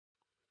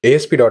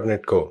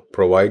ASP.NET Core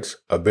provides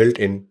a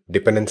built-in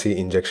dependency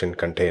injection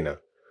container.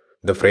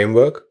 The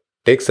framework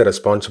takes the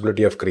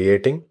responsibility of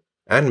creating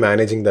and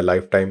managing the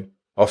lifetime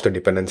of the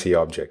dependency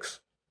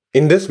objects.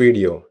 In this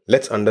video,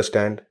 let's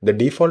understand the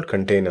default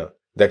container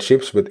that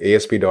ships with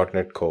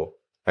ASP.NET Core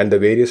and the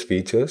various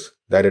features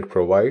that it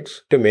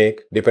provides to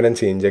make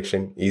dependency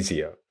injection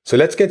easier. So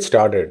let's get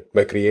started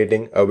by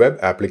creating a web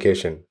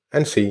application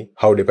and see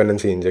how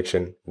dependency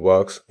injection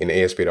works in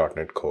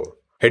ASP.NET Core.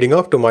 Heading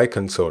off to my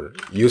console,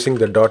 using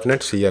the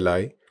 .NET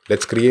CLI,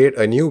 let's create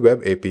a new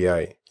web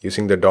API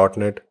using the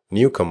 .NET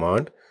new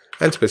command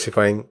and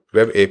specifying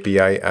web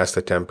API as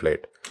the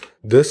template.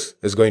 This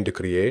is going to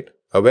create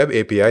a web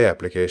API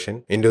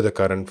application into the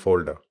current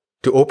folder.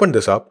 To open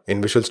this up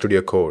in Visual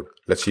Studio Code,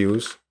 let's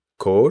use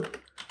code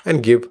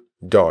and give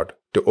dot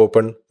to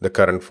open the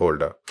current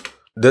folder.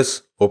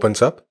 This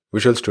opens up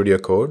Visual Studio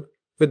Code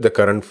with the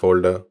current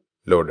folder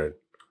loaded.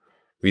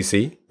 We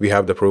see we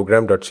have the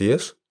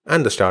program.cs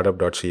and the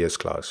startup.cs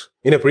class.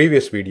 In a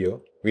previous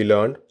video, we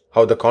learned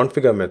how the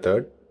configure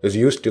method is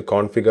used to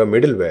configure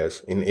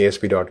middlewares in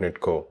ASP.NET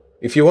Core.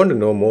 If you want to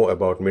know more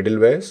about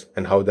middlewares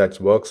and how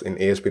that works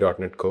in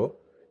ASP.NET Core,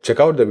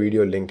 check out the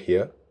video linked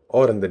here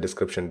or in the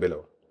description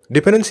below.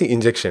 Dependency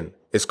injection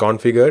is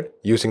configured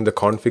using the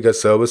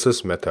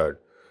ConfigureServices method.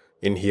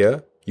 In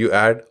here, you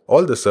add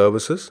all the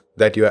services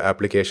that your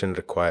application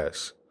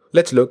requires.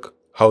 Let's look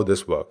how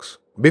this works.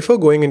 Before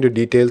going into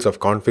details of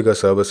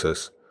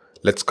ConfigureServices,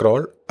 let's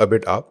scroll a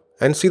bit up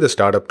and see the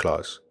startup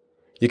class.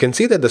 You can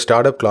see that the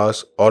startup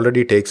class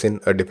already takes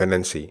in a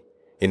dependency.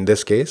 In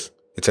this case,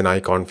 it's an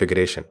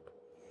iConfiguration.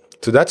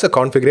 So that's a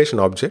configuration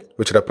object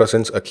which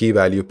represents a key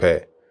value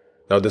pair.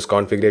 Now this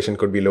configuration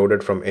could be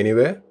loaded from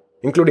anywhere,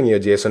 including your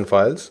JSON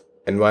files,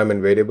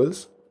 environment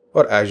variables,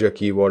 or Azure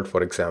Key Vault,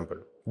 for example.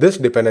 This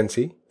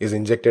dependency is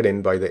injected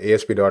in by the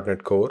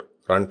ASP.NET Core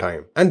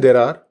runtime, and there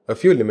are a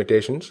few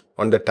limitations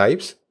on the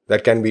types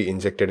that can be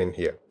injected in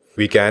here.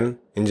 We can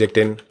inject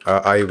in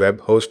our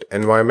iWeb host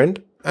environment,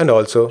 and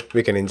also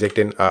we can inject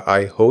in our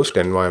iHost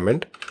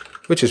environment,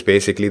 which is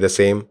basically the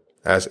same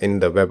as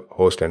in the web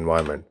host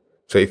environment.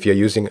 So if you're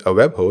using a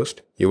web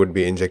host, you would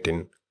be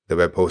injecting the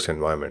web host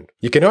environment.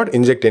 You cannot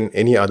inject in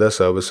any other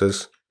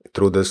services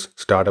through this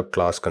startup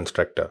class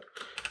constructor.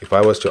 If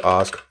I was to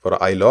ask for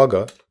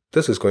iLogger,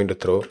 this is going to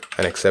throw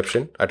an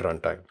exception at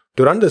runtime.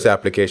 To run this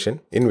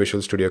application in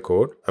Visual Studio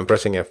Code, I'm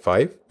pressing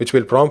F5, which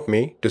will prompt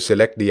me to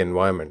select the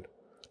environment.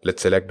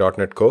 Let's select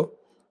 .NET Core,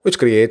 which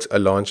creates a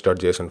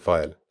launch.json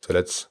file. So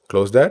let's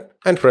close that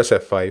and press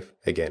F5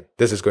 again.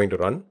 This is going to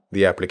run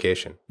the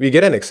application. We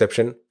get an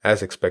exception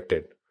as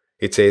expected.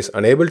 It says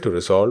unable to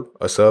resolve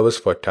a service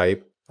for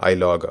type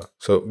iLogger.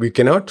 So we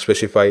cannot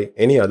specify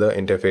any other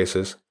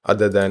interfaces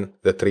other than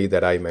the three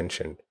that I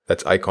mentioned.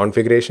 That's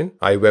iConfiguration,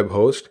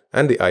 iWebHost,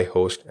 and the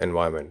iHost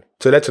environment.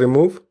 So let's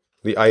remove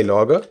the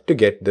iLogger to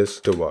get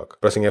this to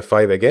work. Pressing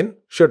F5 again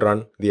should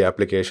run the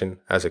application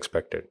as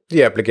expected.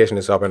 The application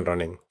is up and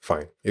running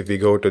fine. If we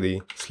go to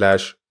the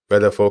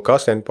 /weather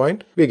forecast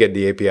endpoint, we get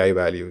the API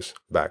values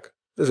back.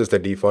 This is the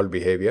default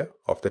behavior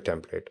of the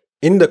template.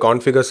 In the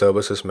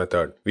ConfigureServices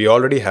method, we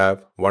already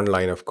have one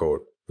line of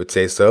code which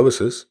says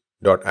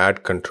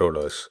services.add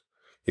controllers.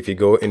 If you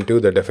go into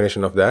the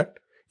definition of that,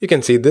 you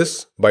can see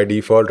this by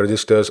default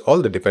registers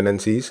all the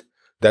dependencies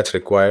that's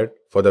required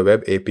for the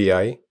web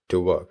API to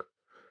work.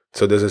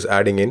 So this is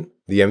adding in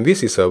the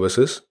MVC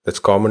services that's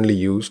commonly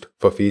used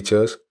for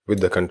features with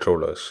the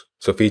controllers.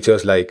 So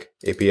features like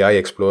API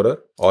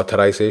Explorer,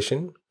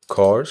 authorization,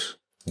 CORS,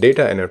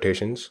 data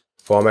annotations,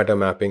 formatter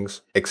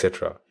mappings,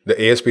 etc. The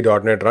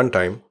ASP.NET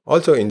runtime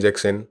also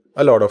injects in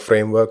a lot of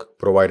framework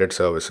provided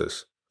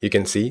services. You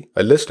can see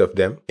a list of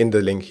them in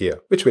the link here,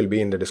 which will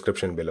be in the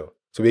description below.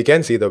 So we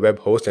can see the web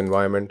host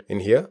environment in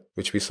here,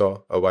 which we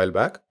saw a while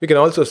back. We can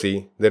also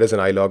see there is an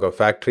iLogger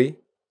factory,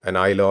 an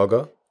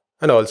iLogger,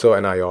 and also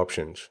an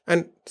iOptions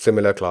and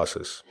similar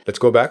classes. Let's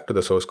go back to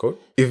the source code.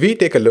 If we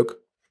take a look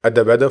at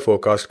the weather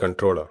forecast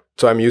controller,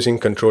 so I'm using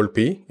Control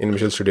P in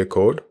Visual Studio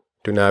Code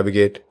to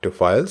navigate to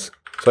files.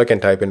 So I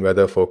can type in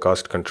weather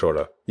forecast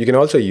controller. You can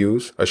also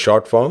use a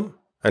short form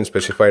and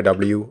specify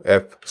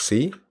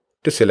WFC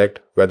to select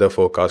weather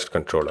forecast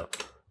controller.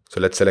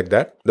 So let's select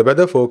that. The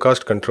weather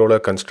forecast controller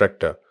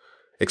constructor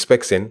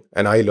expects in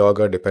an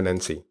iLogger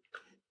dependency.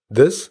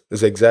 This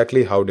is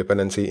exactly how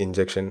dependency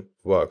injection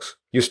works.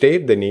 You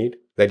state the need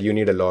that you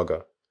need a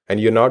logger, and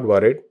you're not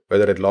worried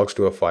whether it logs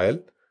to a file,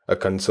 a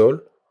console,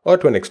 or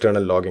to an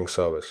external logging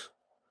service.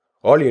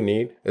 All you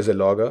need is a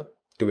logger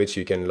to which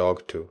you can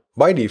log to.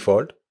 By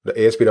default, the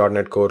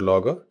ASP.NET Core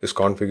logger is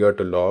configured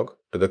to log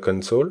to the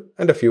console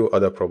and a few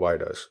other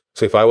providers.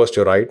 So if I was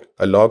to write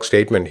a log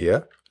statement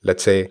here,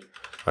 let's say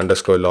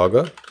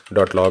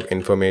 _logger.log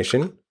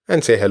information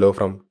and say hello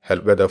from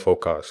weather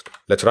forecast.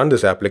 Let's run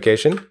this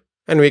application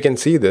and we can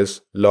see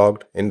this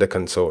logged in the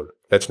console.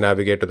 Let's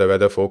navigate to the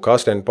weather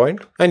forecast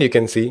endpoint and you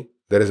can see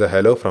there is a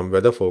hello from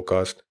weather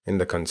forecast in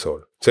the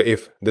console. So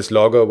if this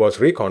logger was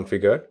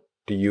reconfigured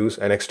to use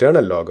an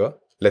external logger,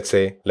 let's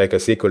say like a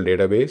SQL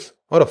database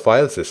or a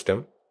file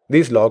system,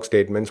 these log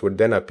statements would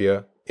then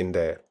appear in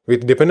there.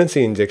 With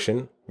dependency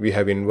injection, we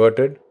have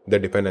inverted the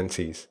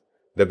dependencies.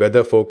 The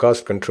weather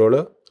forecast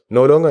controller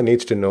no longer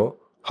needs to know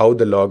how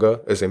the logger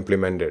is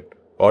implemented.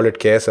 All it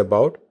cares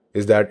about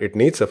is that it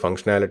needs a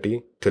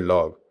functionality to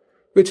log,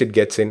 which it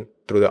gets in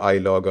through the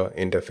iLogger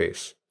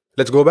interface.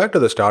 Let's go back to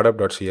the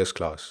Startup.cs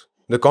class.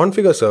 The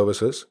configure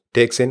services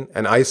takes in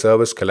an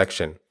iService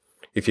collection.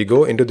 If you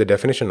go into the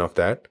definition of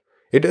that,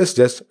 it is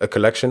just a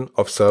collection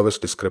of service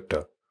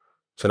descriptor.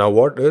 So now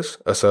what is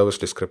a service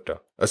descriptor?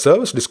 A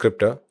service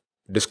descriptor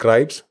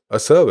describes a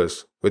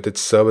service with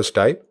its service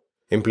type,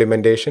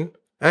 implementation,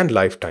 and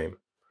lifetime.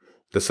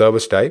 The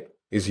service type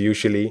is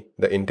usually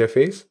the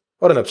interface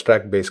or an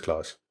abstract base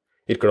class.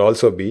 It could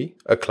also be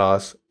a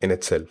class in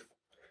itself.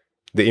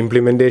 The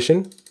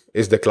implementation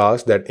is the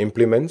class that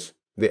implements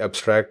the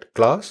abstract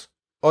class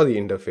or the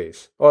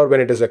interface. Or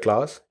when it is a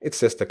class, it's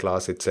just the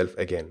class itself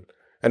again.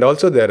 And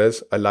also there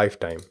is a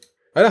lifetime.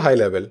 At a high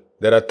level,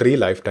 there are 3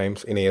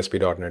 lifetimes in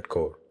ASP.NET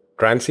Core: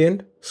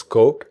 Transient,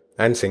 Scoped,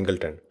 and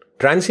Singleton.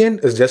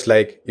 Transient is just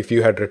like if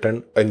you had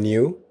written a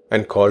new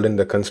and called in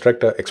the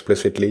constructor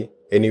explicitly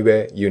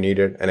anywhere you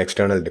needed an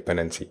external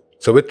dependency.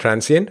 So with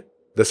Transient,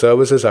 the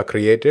services are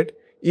created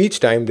each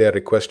time they are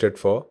requested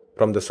for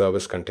from the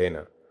service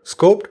container.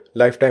 Scoped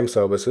lifetime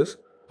services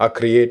are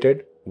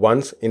created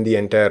once in the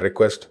entire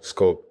request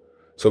scope.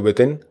 So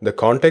within the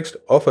context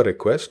of a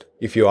request,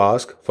 if you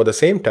ask for the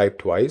same type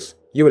twice,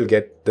 you will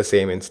get the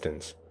same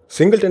instance.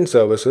 Singleton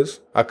services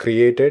are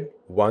created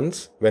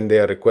once when they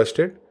are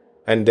requested,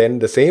 and then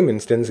the same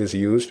instance is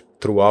used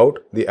throughout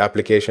the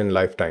application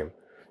lifetime.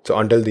 So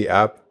until the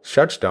app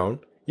shuts down,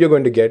 you're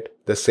going to get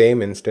the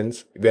same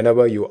instance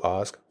whenever you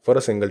ask for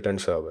a Singleton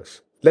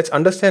service. Let's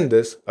understand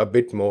this a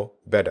bit more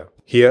better.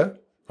 Here,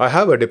 I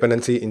have a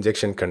dependency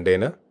injection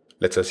container.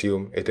 Let's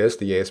assume it is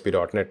the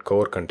ASP.NET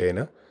Core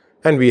container.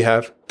 And we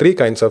have 3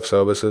 kinds of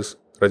services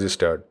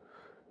registered.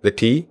 The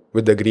T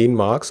with the green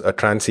marks a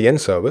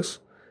transient service,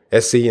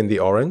 SC in the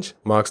orange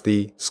marks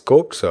the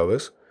scoped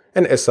service,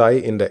 and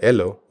SI in the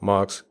yellow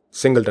marks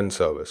Singleton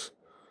service.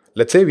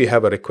 Let's say we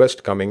have a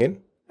request coming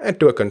in and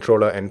to a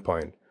controller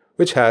endpoint,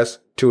 which has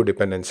 2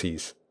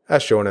 dependencies,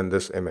 as shown in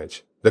this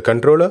image. The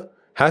controller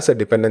has a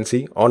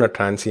dependency on a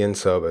transient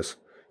service.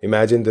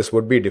 Imagine this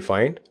would be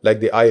defined like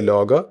the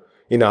iLogger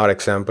in our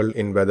example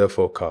in weather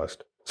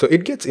forecast. So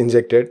it gets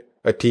injected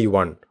a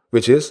T1,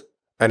 which is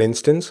an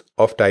instance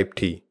of type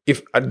T.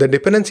 If the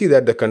dependency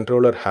that the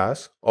controller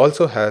has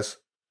also has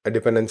a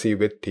dependency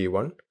with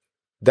T1,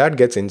 that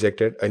gets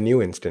injected a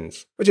new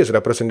instance, which is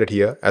represented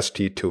here as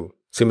T2.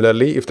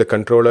 Similarly, if the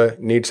controller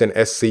needs an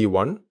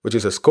SC1, which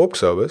is a scoped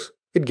service,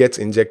 it gets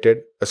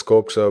injected a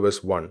scoped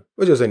service 1,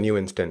 which is a new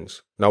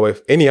instance. Now,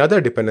 if any other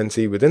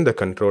dependency within the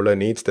controller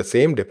needs the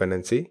same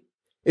dependency,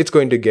 it's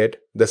going to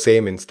get the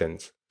same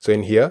instance. So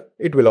in here,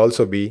 it will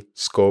also be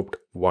scoped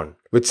 1.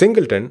 With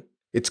Singleton,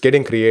 it's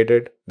getting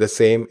created the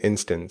same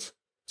instance.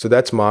 So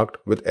that's marked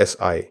with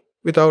SI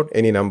without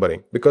any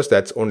numbering because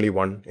that's only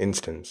one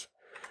instance.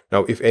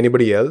 Now, if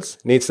anybody else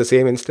needs the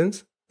same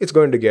instance, it's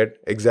going to get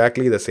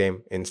exactly the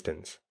same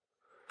instance.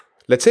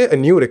 Let's say a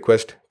new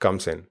request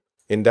comes in.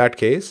 In that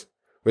case,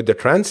 with the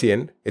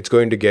transient, it's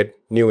going to get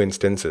new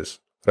instances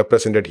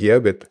represented here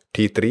with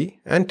T3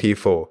 and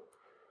T4.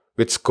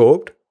 With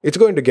scoped, it's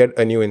going to get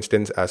a new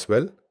instance as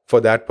well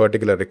for that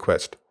particular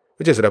request,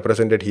 which is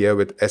represented here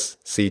with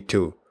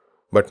SC2.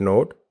 But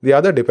note, the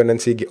other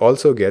dependency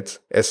also gets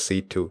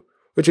SC2,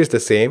 which is the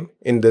same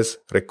in this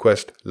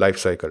request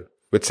lifecycle.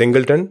 With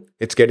Singleton,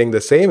 it's getting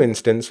the same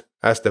instance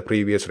as the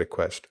previous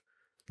request.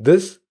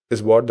 This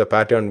is what the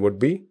pattern would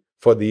be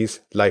for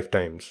these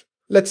lifetimes.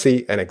 Let's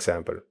see an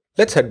example.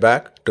 Let's head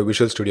back to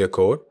Visual Studio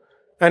Code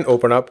and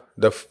open up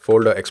the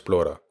folder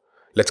explorer.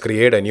 Let's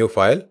create a new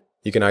file.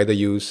 You can either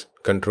use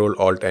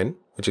Ctrl-Alt-N,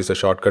 which is a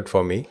shortcut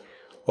for me,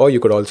 or you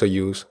could also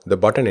use the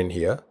button in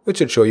here, which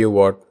should show you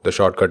what the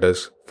shortcut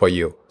is for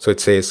you. So it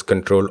says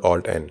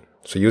Ctrl-Alt-N.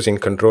 So using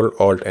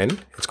Ctrl-Alt-N,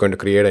 it's going to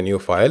create a new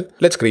file.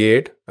 Let's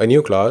create a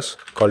new class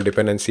called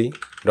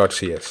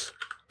dependency.cs.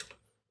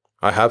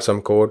 I have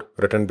some code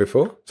written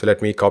before, so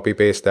let me copy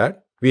paste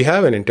that. We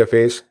have an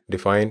interface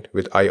defined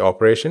with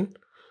iOperation,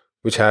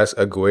 which has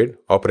a GUID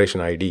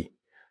operation ID.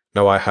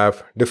 Now I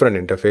have different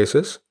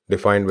interfaces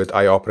defined with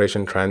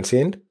iOperation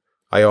transient,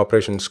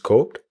 iOperation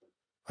scoped,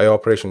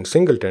 iOperation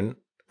singleton,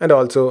 and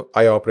also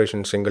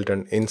iOperation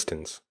singleton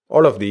instance.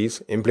 All of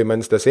these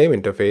implements the same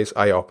interface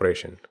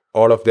iOperation.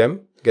 All of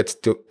them gets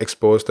to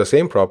expose the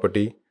same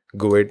property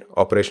GUID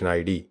operation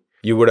ID.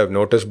 You would have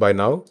noticed by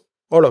now,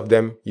 all of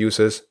them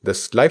uses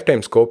the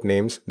lifetime scope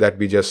names that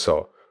we just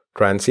saw: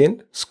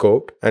 transient,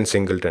 scoped, and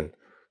singleton.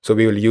 So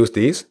we will use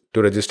these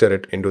to register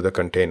it into the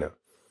container.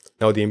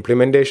 Now the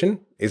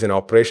implementation is an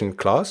operation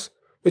class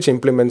which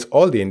implements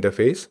all the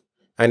interface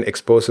and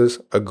exposes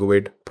a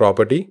GUID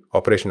property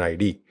operation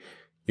ID.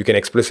 You can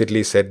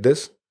explicitly set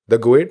this, the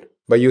GUID,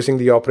 by using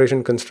the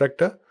operation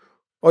constructor,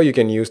 or you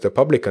can use the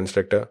public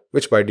constructor,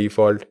 which by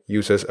default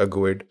uses a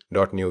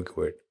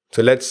GUID.newGUID.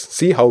 So let's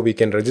see how we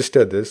can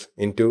register this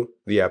into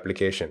the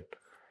application.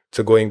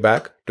 So going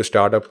back to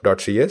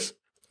startup.cs,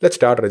 let's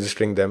start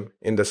registering them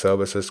in the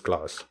services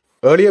class.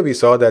 Earlier we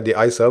saw that the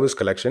iService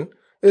collection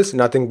is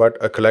nothing but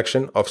a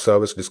collection of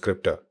service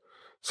descriptor.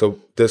 So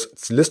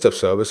this list of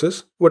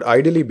services would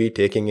ideally be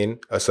taking in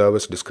a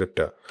service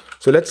descriptor.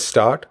 So let's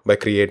start by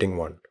creating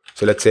one.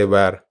 So let's say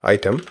where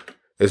item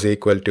is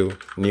equal to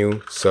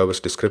new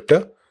service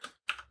descriptor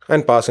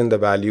and pass in the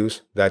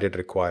values that it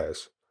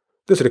requires.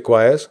 This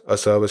requires a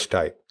service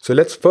type. So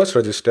let's first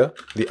register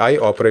the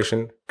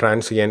iOperation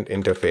Transient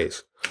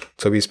interface.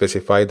 So we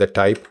specify the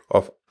type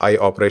of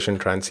iOperation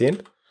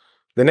Transient.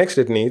 The next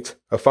it needs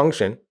a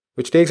function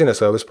which takes in a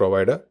service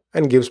provider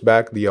and gives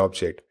back the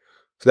object.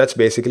 So that's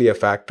basically a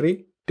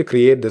factory to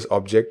create this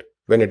object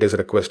when it is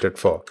requested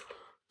for.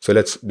 So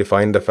let's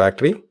define the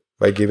factory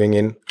by giving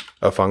in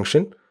a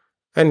function,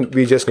 and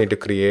we just need to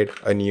create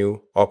a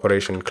new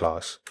operation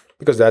class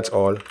because that's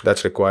all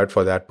that's required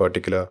for that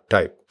particular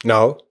type.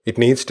 Now it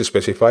needs to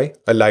specify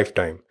a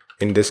lifetime.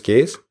 In this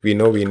case, we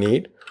know we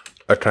need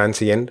a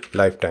transient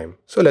lifetime.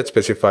 So let's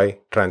specify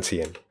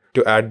transient.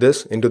 To add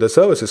this into the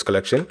services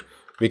collection,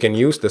 we can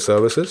use the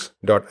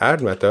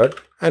services.add method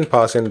and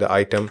pass in the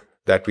item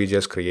that we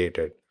just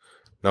created.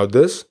 Now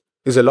this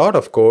is a lot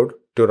of code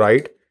to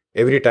write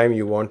every time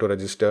you want to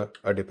register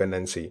a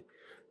dependency.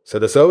 So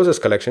the services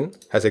collection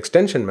has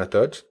extension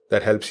methods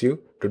that helps you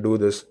to do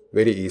this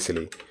very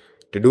easily.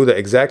 To do the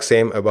exact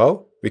same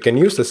above, we can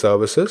use the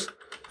services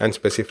and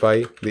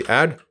specify the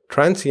add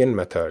transient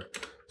method.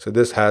 So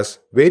this has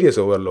various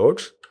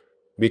overloads.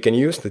 We can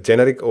use the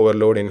generic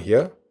overload in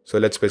here. So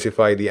let's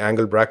specify the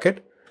angle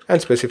bracket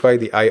and specify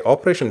the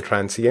iOperation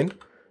transient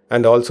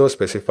and also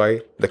specify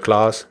the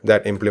class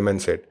that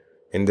implements it.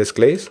 In this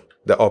case,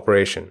 the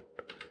operation.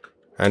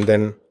 And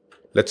then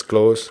let's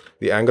close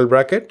the angle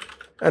bracket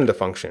and the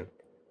function.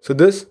 So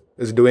this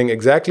is doing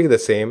exactly the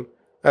same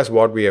as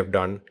what we have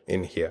done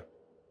in here.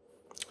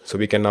 So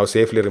we can now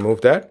safely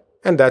remove that,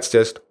 and that's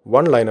just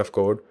one line of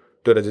code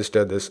to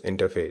register this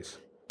interface.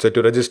 So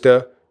to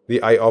register the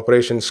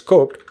iOperation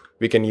scoped,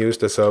 we can use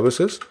the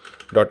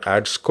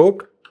services.add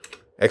scoped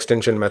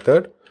extension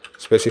method,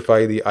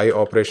 specify the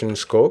iOperation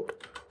scoped,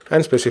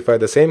 and specify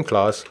the same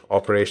class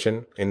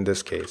operation in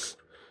this case.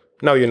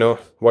 Now you know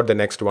what the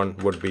next one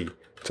would be.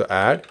 So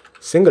add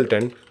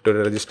Singleton to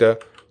register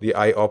the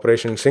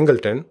iOperation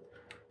Singleton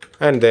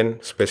and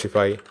then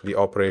specify the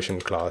operation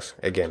class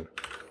again.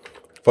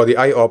 For the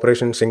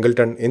iOperation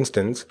Singleton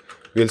instance,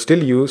 we'll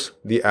still use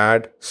the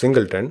add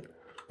Singleton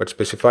but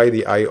specify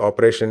the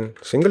iOperation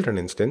Singleton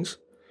instance,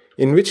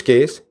 in which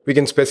case we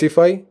can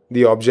specify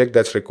the object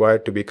that's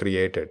required to be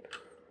created.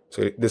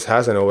 So this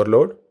has an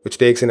overload which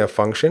takes in a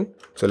function.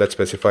 So let's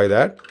specify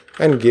that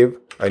and give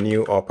a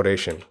new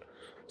operation.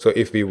 So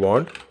if we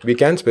want, we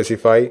can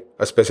specify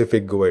a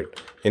specific GUID.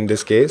 In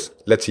this case,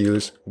 let's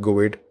use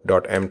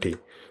GUID.empty.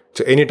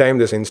 So anytime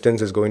this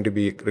instance is going to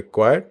be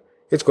required,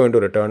 it's going to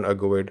return a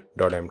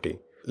GUID.empty.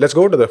 Let's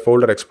go to the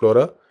folder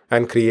explorer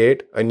and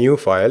create a new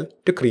file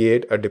to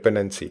create a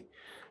dependency.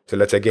 So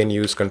let's again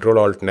use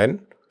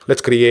Ctrl-Alt-N.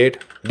 Let's create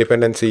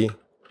dependency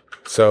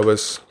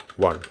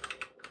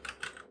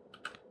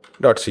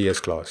service1.cs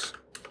class.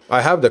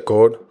 I have the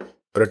code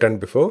written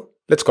before.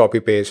 Let's copy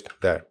paste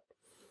that.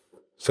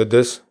 So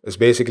this is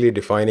basically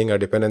defining a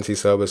dependency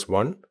service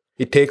 1.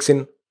 It takes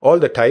in all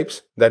the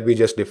types that we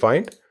just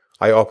defined: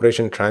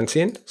 iOperation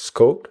transient,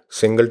 scoped,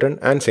 singleton,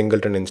 and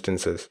singleton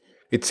instances.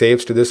 It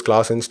saves to this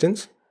class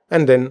instance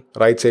and then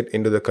writes it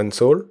into the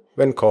console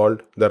when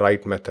called the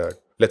write method.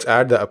 Let's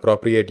add the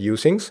appropriate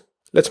usings.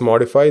 Let's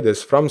modify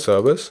this from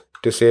service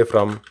to say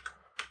from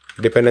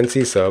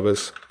dependency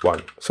service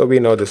 1. So we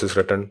know this is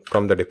written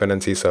from the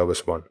dependency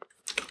service 1.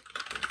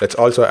 Let's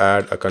also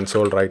add a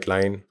console write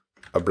line,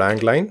 a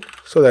blank line,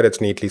 so that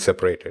it's neatly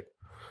separated.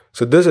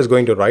 So this is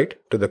going to write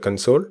to the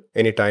console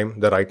anytime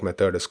the write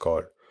method is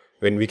called,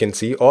 when we can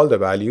see all the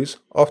values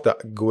of the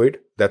GUID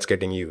that's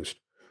getting used.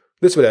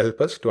 This will help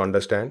us to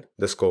understand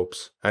the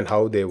scopes and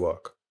how they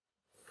work.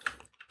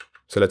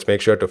 So let's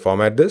make sure to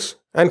format this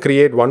and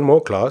create one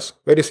more class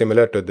very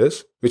similar to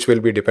this, which will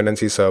be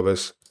dependency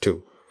service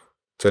 2.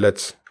 So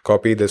let's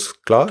copy this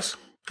class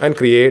and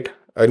create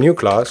a new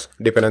class,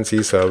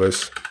 dependency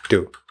service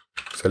 2.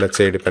 So let's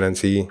say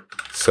dependency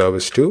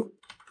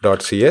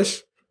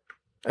service2.cs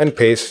and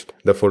paste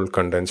the full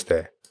contents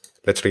there.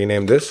 Let's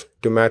rename this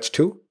to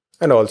match2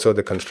 and also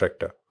the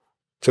constructor.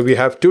 So we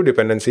have two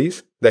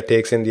dependencies that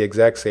takes in the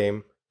exact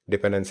same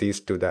dependencies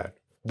to that.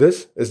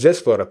 This is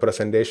just for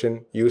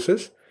representation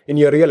uses. In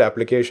your real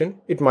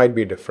application, it might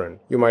be different.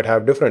 You might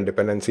have different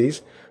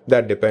dependencies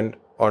that depend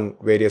on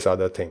various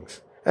other things,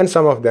 and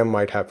some of them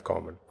might have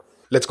common.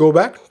 Let's go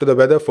back to the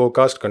weather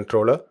forecast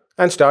controller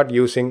and start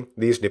using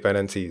these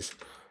dependencies.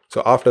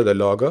 So after the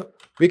logger,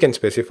 we can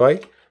specify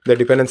the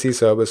dependency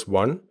service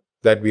 1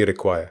 that we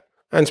require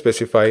and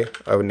specify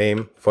a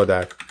name for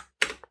that.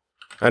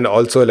 And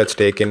also let's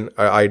take in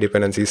our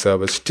iDependency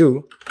service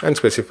 2 and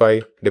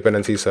specify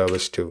dependency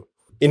service 2.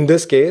 In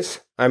this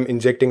case, I'm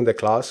injecting the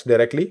class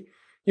directly.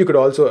 You could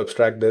also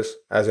abstract this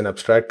as an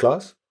abstract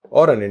class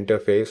or an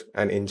interface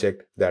and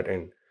inject that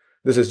in.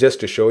 This is just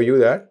to show you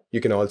that you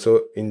can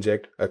also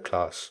inject a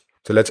class.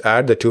 So let's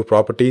add the two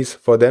properties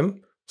for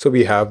them. So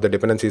we have the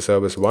dependency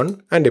service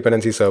 1 and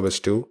dependency service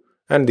 2,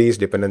 and these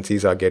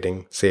dependencies are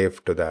getting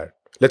saved to that.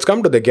 Let's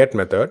come to the get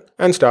method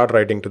and start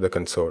writing to the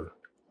console.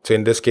 So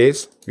in this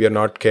case, we are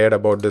not cared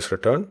about this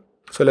return.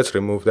 So let's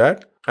remove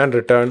that and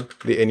return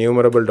the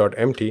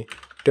enumerable.empty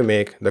to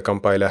make the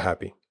compiler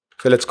happy.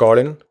 So let's call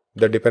in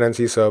the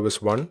dependency service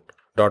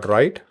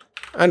 1.write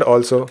and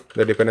also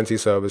the dependency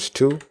service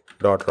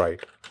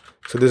 2.write.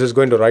 So this is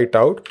going to write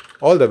out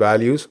all the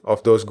values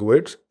of those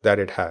GUIDs that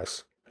it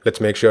has.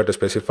 Let's make sure to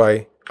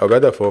specify a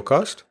weather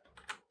forecast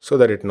so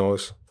that it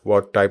knows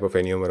what type of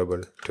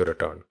enumerable to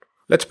return.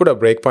 Let's put a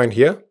breakpoint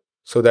here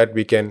so that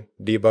we can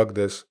debug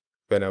this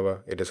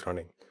whenever it is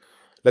running.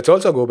 Let's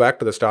also go back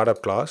to the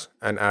startup class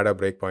and add a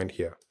breakpoint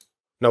here.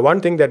 Now,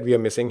 one thing that we are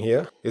missing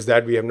here is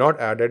that we have not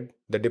added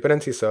the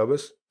dependency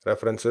service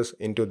references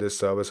into this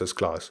services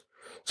class.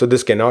 So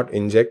this cannot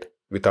inject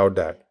without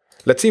that.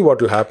 Let's see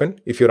what will happen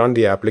if you run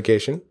the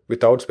application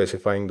without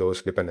specifying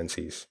those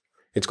dependencies.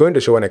 It's going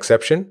to show an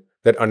exception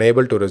that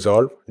unable to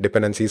resolve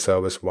dependency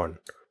service 1.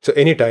 So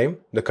anytime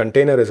the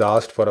container is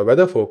asked for a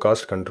weather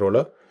forecast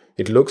controller,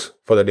 it looks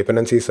for the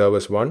dependency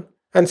service 1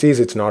 and sees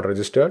it's not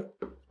registered,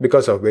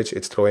 because of which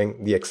it's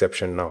throwing the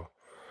exception now.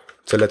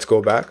 So let's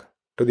go back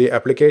to the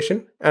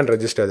application and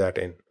register that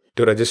in.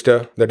 To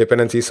register the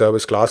dependency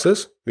service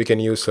classes, we can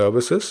use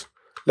services.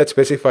 Let's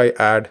specify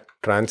add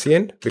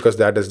transient because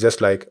that is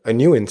just like a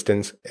new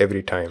instance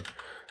every time.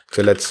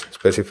 So let's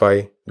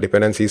specify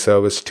dependency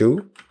service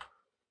 2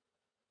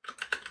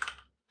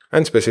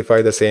 and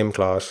specify the same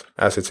class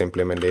as its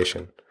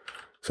implementation.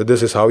 So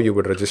this is how you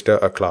would register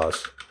a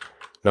class.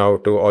 Now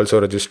to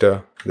also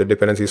register the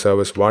dependency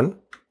service 1,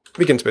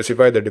 we can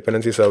specify the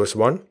dependency service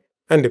 1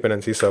 and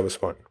dependency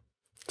service 1.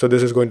 So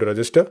this is going to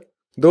register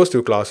those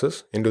two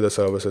classes into the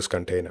services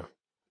container.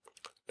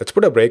 Let's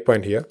put a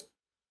breakpoint here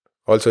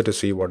also to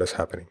see what is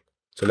happening.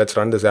 So let's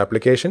run this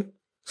application.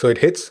 So it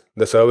hits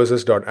the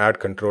services.add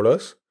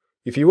controllers.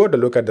 If you were to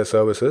look at the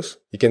services,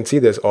 you can see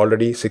there's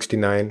already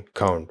 69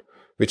 count,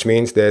 which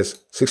means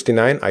there's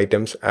 69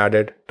 items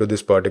added to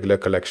this particular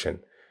collection.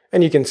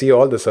 And you can see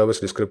all the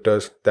service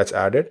descriptors that's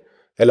added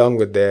along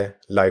with their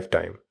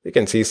lifetime. You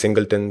can see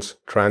singletons,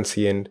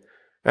 transient,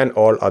 and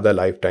all other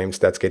lifetimes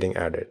that's getting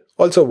added.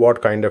 Also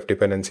what kind of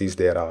dependencies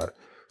there are,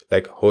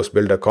 like host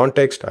builder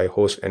context,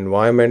 iHost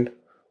environment,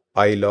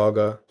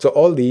 iLogger. So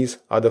all these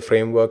are the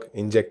framework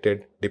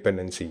injected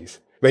dependencies.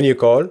 When you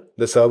call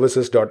the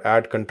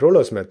services.add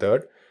controllers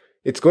method,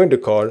 it's going to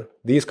call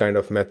these kind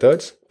of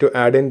methods to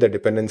add in the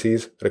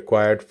dependencies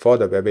required for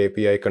the web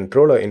API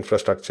controller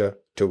infrastructure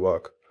to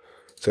work.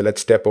 So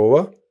let's step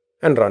over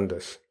and run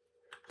this.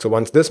 So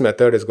once this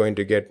method is going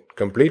to get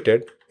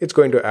completed, it's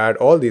going to add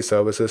all these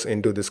services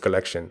into this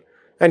collection.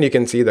 And you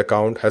can see the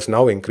count has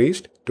now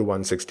increased to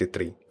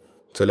 163.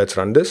 So let's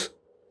run this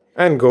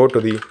and go to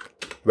the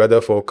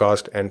weather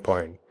forecast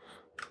endpoint.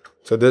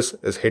 So this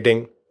is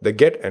hitting the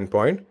get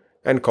endpoint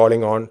and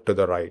calling on to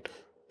the right.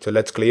 So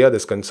let's clear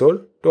this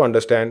console to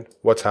understand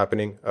what's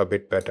happening a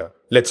bit better.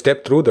 Let's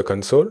step through the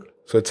console.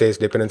 So it says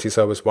dependency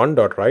service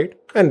 1.write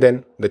and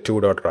then the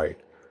 2.write.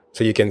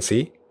 So you can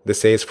see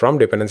this says from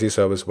dependency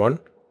service 1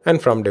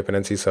 and from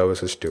dependency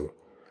services 2.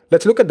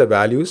 Let's look at the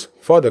values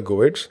for the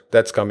GUIDs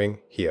that's coming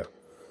here.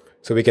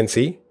 So we can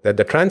see that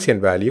the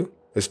transient value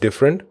is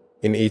different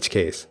in each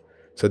case.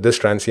 So this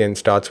transient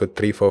starts with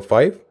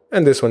 345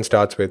 and this one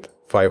starts with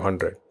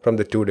 500 from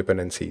the two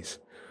dependencies.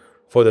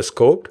 For the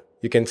scoped,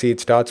 you can see it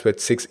starts with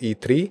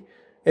 6E3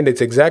 and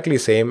it's exactly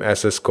same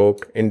as the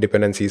scoped in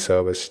dependency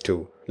service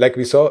 2. Like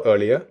we saw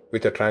earlier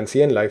with a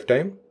transient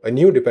lifetime, a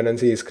new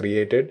dependency is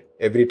created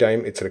every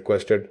time it's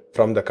requested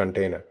from the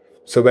container.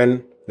 So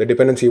when the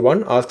dependency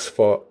 1 asks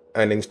for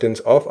an instance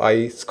of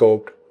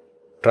iScoped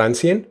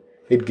transient,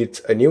 it gets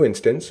a new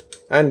instance,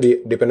 and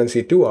the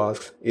dependency 2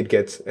 asks, it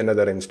gets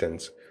another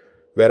instance.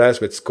 Whereas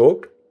with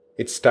scoped,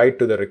 it's tied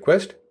to the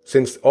request.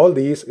 Since all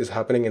these is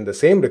happening in the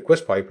same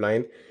request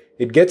pipeline,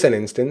 it gets an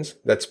instance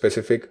that's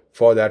specific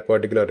for that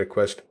particular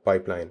request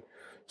pipeline.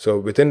 So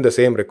within the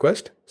same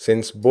request,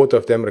 since both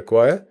of them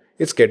require,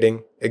 it's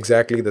getting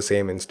exactly the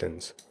same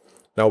instance.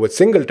 Now with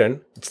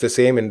singleton, it's the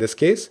same in this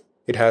case.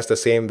 It has the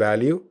same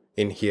value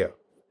in here.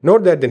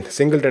 Note that in the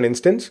singleton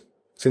instance,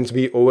 since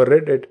we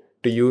overrid it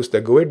to use the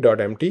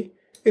GUID.empty,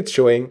 it's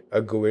showing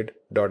a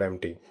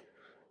GUID.empty.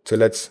 So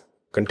let's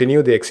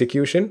continue the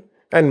execution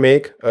and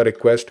make a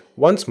request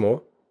once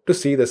more to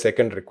see the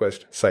second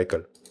request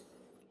cycle.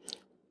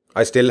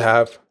 I still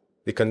have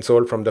the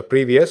console from the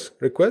previous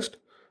request.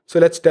 So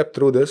let's step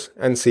through this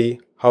and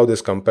see how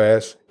this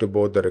compares to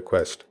both the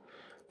requests.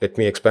 Let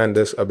me expand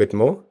this a bit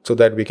more so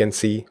that we can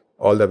see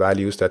all the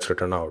values that's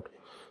written out.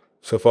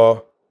 So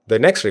for the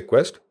next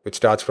request, which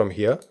starts from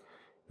here,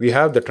 we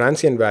have the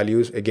transient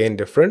values again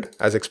different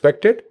as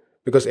expected,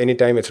 because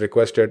anytime it's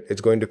requested,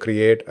 it's going to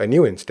create a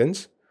new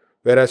instance.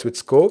 Whereas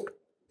with scoped,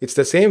 it's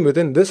the same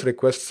within this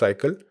request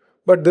cycle,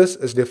 but this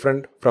is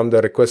different from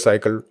the request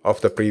cycle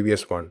of the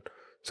previous one.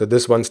 So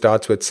this one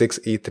starts with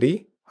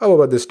 6E3,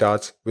 however this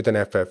starts with an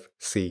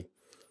FFC.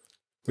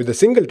 With the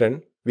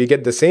singleton, we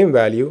get the same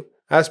value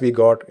as we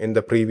got in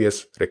the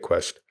previous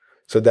request.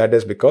 So that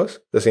is because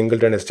the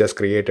singleton is just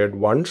created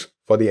once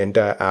for the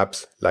entire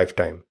app's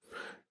lifetime.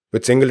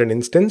 With singleton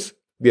instance,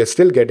 we are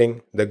still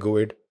getting the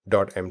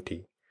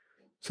GUID.empty.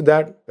 So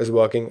that is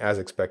working as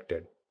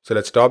expected. So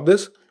let's stop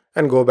this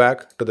and go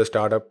back to the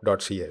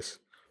startup.cs.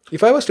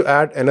 If I was to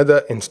add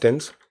another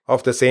instance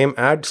of the same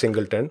add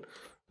singleton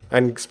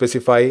and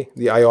specify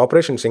the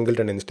IOperation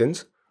singleton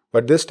instance,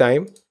 but this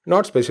time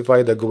not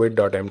specify the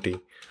GUID.empty.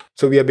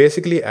 So we are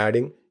basically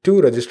adding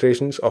two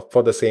registrations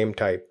for the same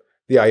type,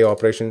 the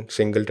IOperation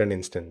singleton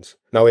instance.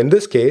 Now in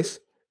this case,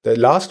 the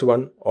last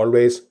one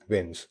always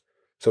wins.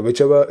 So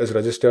whichever is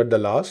registered the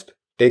last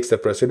takes the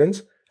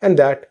precedence and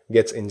that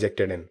gets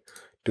injected in.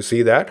 To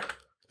see that,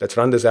 let's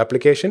run this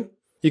application.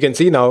 You can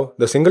see now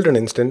the singleton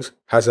instance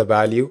has a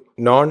value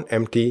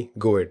non-empty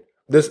GUID.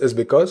 This is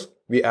because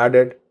we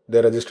added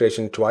the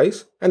registration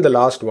twice and the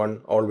last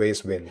one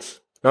always wins.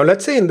 Now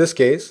let's say in this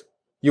case,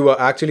 you are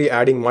actually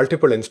adding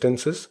multiple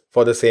instances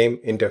for the same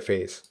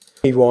interface.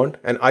 We want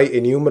an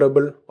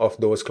IEnumerable of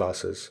those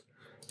classes.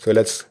 So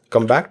let's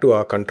come back to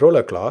our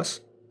controller class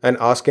and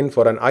ask in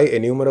for an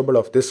IEnumerable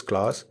of this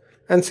class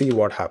and see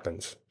what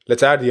happens.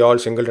 Let's add the all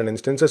singleton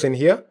instances in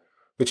here,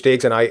 which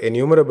takes an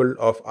IEnumerable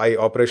of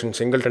IOperation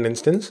singleton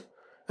instance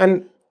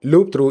and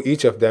loop through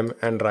each of them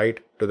and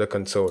write to the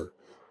console.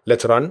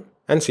 Let's run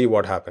and see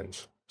what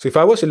happens. So if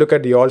I was to look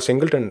at the all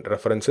singleton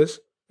references,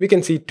 we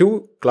can see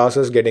two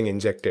classes getting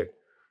injected.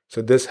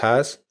 So this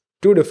has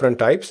two different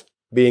types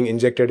being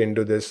injected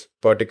into this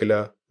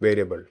particular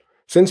variable.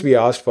 Since we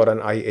asked for an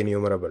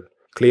IEnumerable,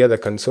 clear the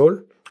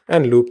console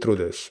and loop through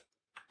this.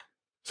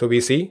 So we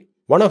see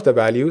one of the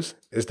values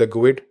is the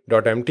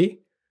GUID.empty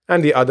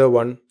and the other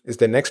one is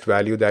the next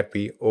value that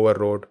we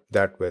overrode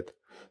that with.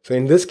 So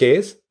in this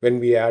case, when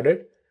we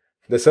added,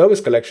 the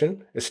service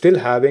collection is still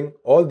having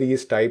all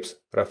these types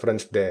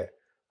referenced there.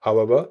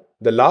 However,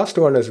 the last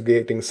one is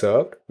getting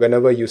served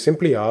whenever you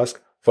simply ask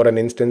for an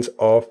instance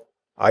of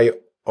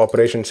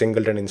IOperation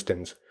singleton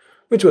instance,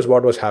 which was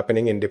what was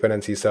happening in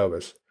dependency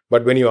service.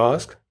 But when you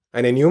ask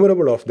an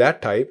enumerable of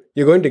that type,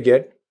 you're going to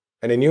get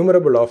an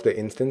enumerable of the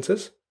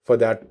instances for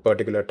that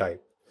particular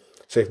type.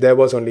 So if there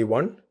was only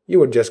one, you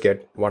would just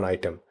get one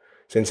item.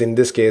 Since in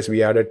this case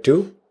we added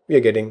two, we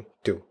are getting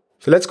two.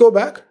 So let's go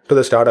back to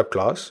the startup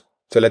class.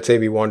 So let's say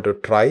we want to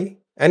try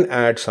and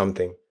add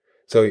something.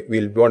 So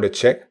we'll want to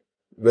check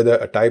whether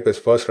a type is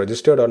first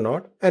registered or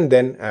not and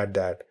then add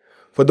that.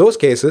 For those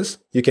cases,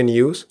 you can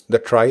use the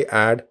try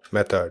add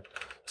method.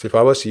 So if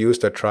I was to use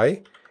the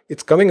try,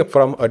 it's coming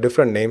from a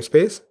different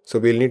namespace. So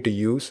we'll need to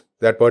use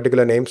that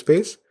particular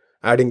namespace.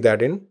 Adding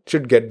that in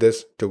should get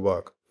this to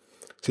work.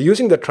 So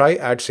using the try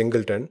add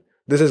singleton,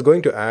 this is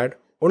going to add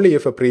only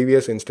if a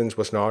previous instance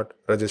was not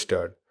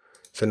registered.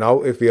 So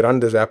now if we run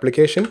this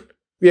application,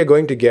 we are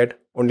going to get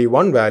only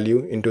one value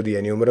into the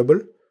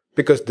enumerable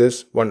because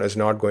this one is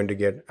not going to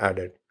get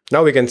added.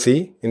 Now we can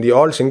see in the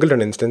all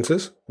singleton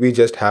instances, we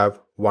just have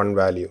one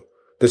value.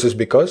 This is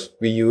because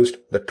we used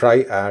the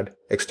try add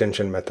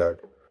extension method.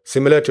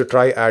 Similar to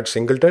try add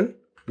singleton,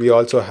 we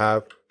also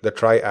have the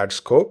try add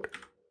scoped,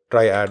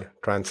 try add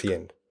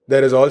transient.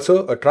 There is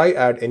also a try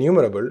add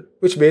enumerable,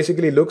 which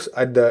basically looks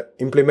at the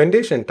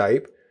implementation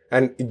type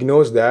and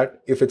ignores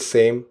that if it's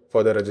same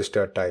for the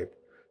registered type.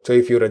 So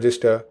if you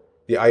register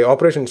the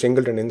IOperation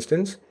singleton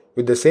instance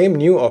with the same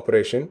new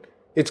operation,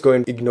 it's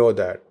going to ignore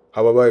that.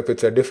 However, if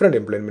it's a different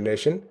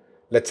implementation,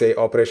 let's say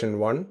operation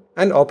 1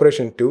 and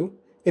operation 2,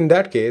 in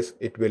that case,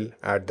 it will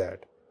add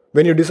that.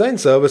 When you design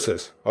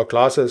services or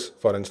classes,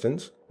 for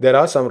instance, there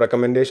are some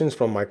recommendations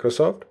from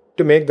Microsoft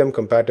to make them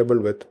compatible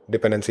with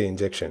dependency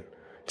injection.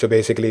 So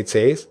basically it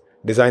says,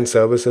 design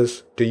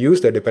services to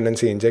use the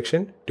dependency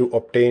injection to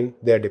obtain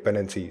their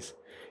dependencies.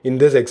 In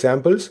these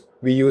examples,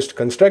 we used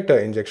constructor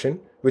injection,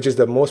 which is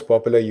the most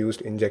popular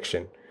used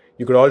injection.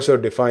 You could also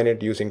define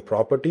it using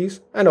properties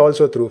and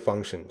also through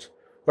functions.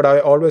 But I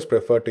always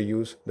prefer to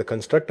use the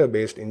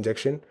constructor-based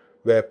injection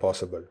where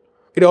possible.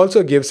 It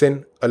also gives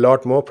in a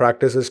lot more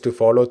practices to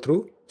follow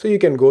through, so you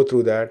can go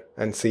through that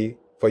and see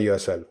for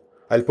yourself.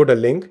 I'll put a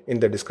link in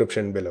the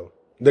description below.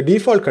 The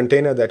default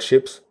container that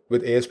ships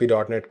with ASP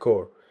 .NET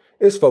Core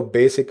is for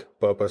basic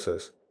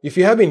purposes. If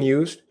you have been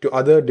used to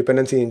other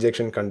dependency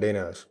injection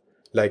containers,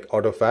 like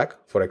AutoFac,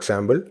 for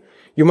example,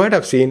 you might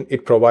have seen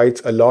it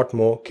provides a lot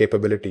more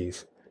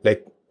capabilities,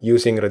 like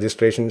using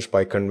registrations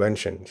by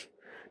conventions.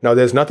 Now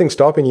there's nothing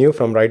stopping you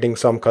from writing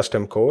some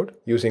custom code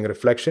using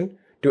reflection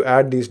to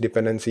add these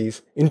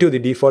dependencies into the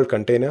default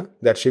container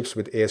that ships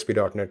with ASP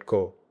 .NET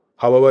Core.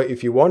 However,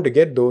 if you want to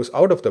get those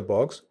out of the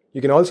box,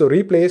 you can also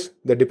replace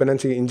the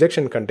dependency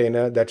injection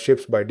container that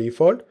ships by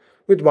default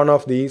with one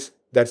of these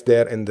that's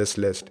there in this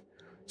list.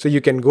 So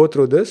you can go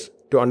through this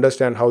to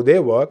understand how they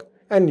work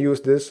and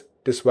use this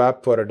to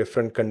swap for a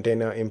different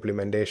container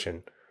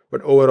implementation.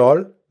 But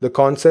overall, the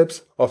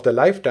concepts of the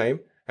lifetime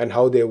and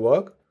how they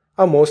work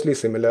are mostly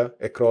similar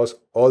across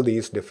all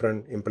these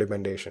different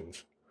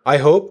implementations. I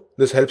hope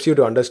this helps you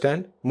to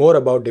understand more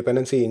about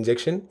dependency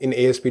injection in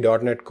ASP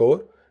 .NET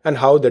Core and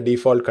how the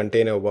default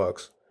container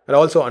works, and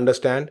also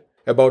understand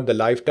about the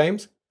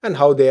lifetimes and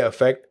how they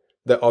affect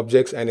the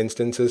objects and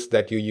instances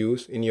that you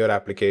use in your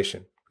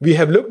application. We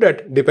have looked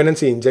at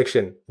dependency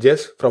injection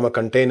just from a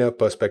container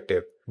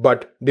perspective,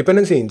 but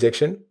dependency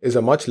injection is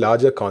a much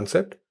larger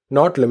concept,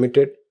 not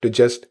limited to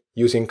just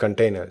using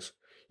containers.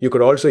 You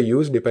could also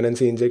use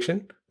dependency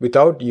injection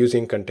without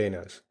using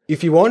containers.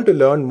 If you want to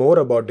learn more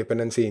about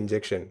dependency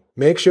injection,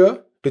 make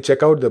sure to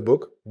check out the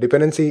book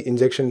Dependency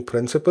Injection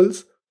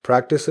Principles,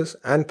 Practices,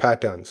 and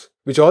Patterns,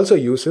 which also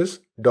uses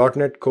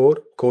 .NET Core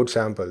code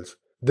samples.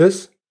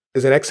 This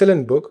is an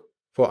excellent book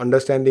for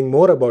understanding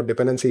more about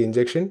dependency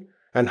injection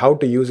and how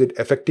to use it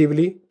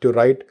effectively to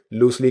write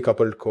loosely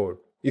coupled code.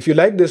 If you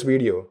like this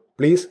video,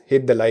 please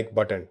hit the like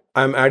button.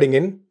 I am adding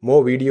in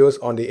more videos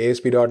on the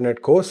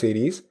ASP.NET Core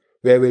series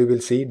where we will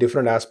see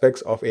different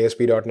aspects of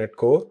ASP.NET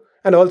Core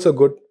and also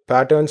good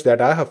patterns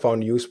that I have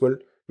found useful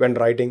when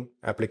writing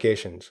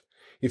applications.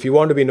 If you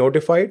want to be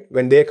notified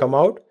when they come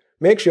out,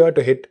 make sure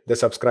to hit the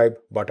subscribe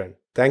button.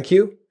 Thank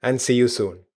you and see you soon.